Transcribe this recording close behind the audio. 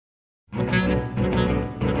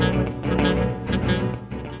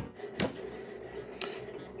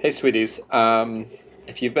Hey, sweeties.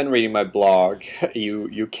 If you've been reading my blog,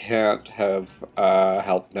 you can't have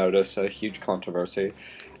helped notice a huge controversy.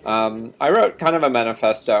 I wrote kind of a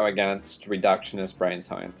manifesto against reductionist brain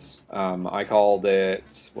science. I called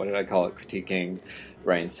it, what did I call it? Critiquing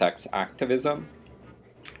brain sex activism.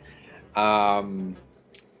 And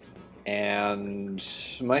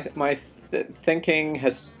my thinking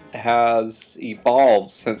has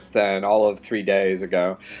evolved since then, all of 3 days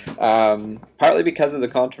ago, partly because of the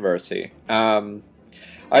controversy.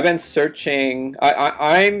 I've been searching.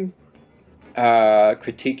 I'm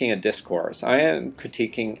critiquing a discourse. I am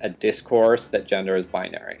critiquing a discourse that gender is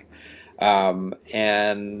binary,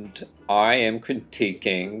 and I am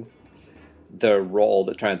critiquing the role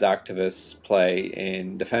that trans activists play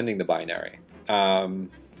in defending the binary.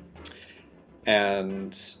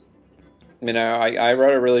 And you know, I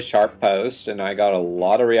wrote a really sharp post, and I got a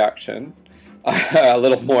lot of reaction, a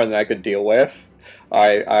little more than I could deal with.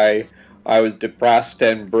 I was depressed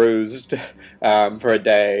and bruised for a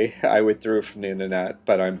day. I withdrew from the internet,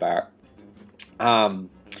 but I'm back. So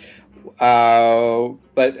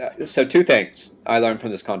two things I learned from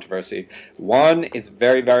this controversy. One, it's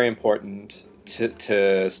very, very important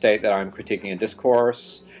to state that I'm critiquing a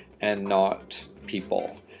discourse and not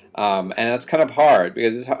people. And that's kind of hard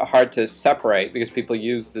because it's hard to separate because people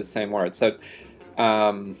use the same word. So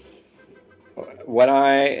what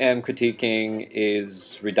I am critiquing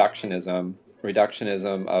is reductionism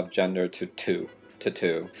of gender to two,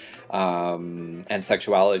 and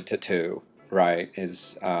sexuality to two, right?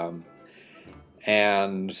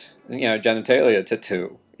 And you know, genitalia to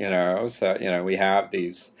two, you know. So you know, we have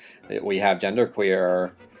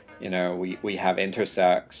genderqueer, you know, we have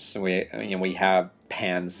intersex, we have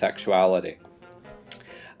pansexuality.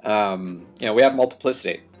 You know, we have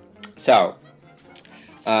multiplicity. So,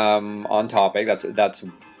 on topic, that's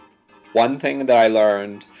one thing that I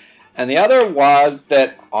learned. And the other was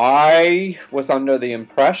that I was under the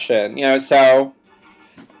impression, you know, so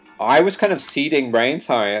I was kind of ceding brain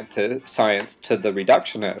science to the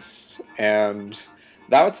reductionists, and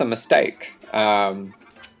that was a mistake.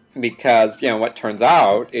 Because, you know, what turns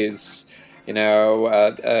out is, you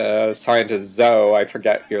know, scientist Zoe, I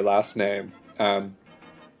forget your last name,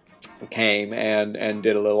 came and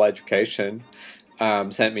did a little education,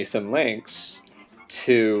 sent me some links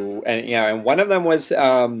to, and yeah, and one of them was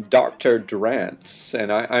Dr. Durant's,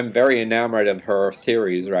 and I'm very enamored of her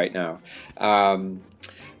theories right now.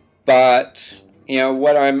 But, you know,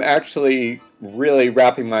 what I'm actually really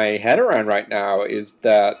wrapping my head around right now is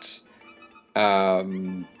that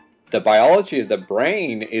the biology of the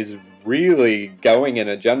brain is really going in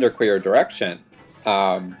a genderqueer direction.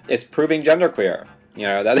 It's proving genderqueer. You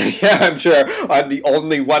know, that, yeah, I'm sure I'm the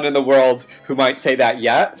only one in the world who might say that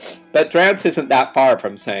yet, but trans isn't that far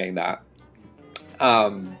from saying that.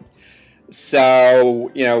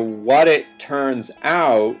 So, you know, what it turns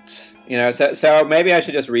out, you know, so maybe I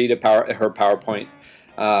should just read her PowerPoint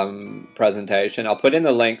presentation. I'll put in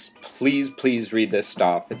the links. Please read this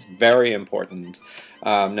stuff. It's very important,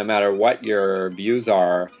 no matter what your views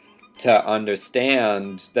are, to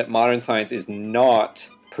understand that modern science is not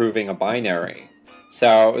proving a binary.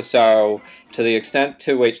 So to the extent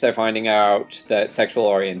to which they're finding out that sexual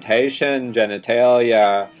orientation,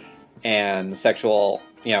 genitalia, and sexual,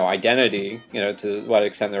 you know, identity, you know, to what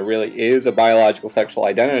extent there really is a biological sexual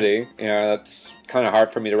identity, you know, that's kind of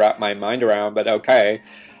hard for me to wrap my mind around, but okay.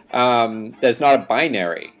 There's not a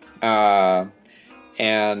binary. And,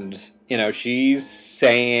 you know, she's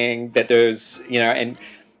saying that there's, you know, and,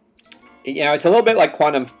 you know, it's a little bit like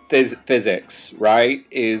quantum physics, right?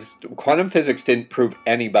 Quantum physics didn't prove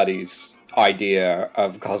anybody's idea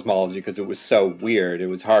of cosmology because it was so weird. It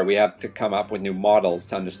was hard. We have to come up with new models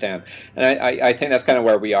to understand. And I think that's kind of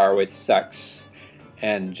where we are with sex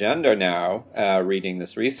and gender now. Reading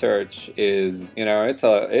this research is, you know,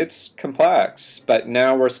 it's complex, but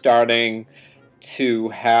now we're starting to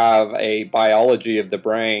have a biology of the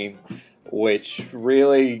brain which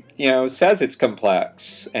really, you know, says it's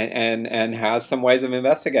complex and has some ways of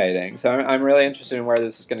investigating. So I'm really interested in where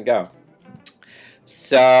this is going to go.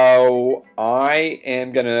 So I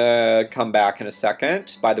am going to come back in a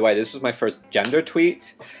second. By the way, this was my first gender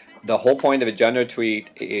tweet. The whole point of a gender tweet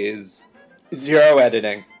is zero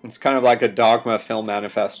editing. It's kind of like a Dogma Film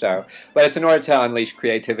Manifesto, but it's in order to unleash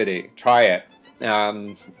creativity. Try it.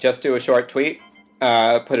 Just do a short tweet,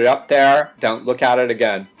 put it up there, don't look at it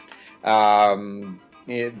again.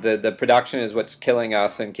 The production is what's killing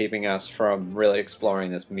us and keeping us from really exploring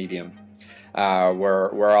this medium.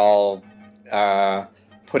 We're all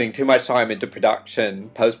putting too much time into production,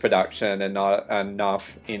 post-production, and not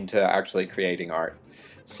enough into actually creating art.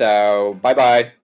 So, bye-bye.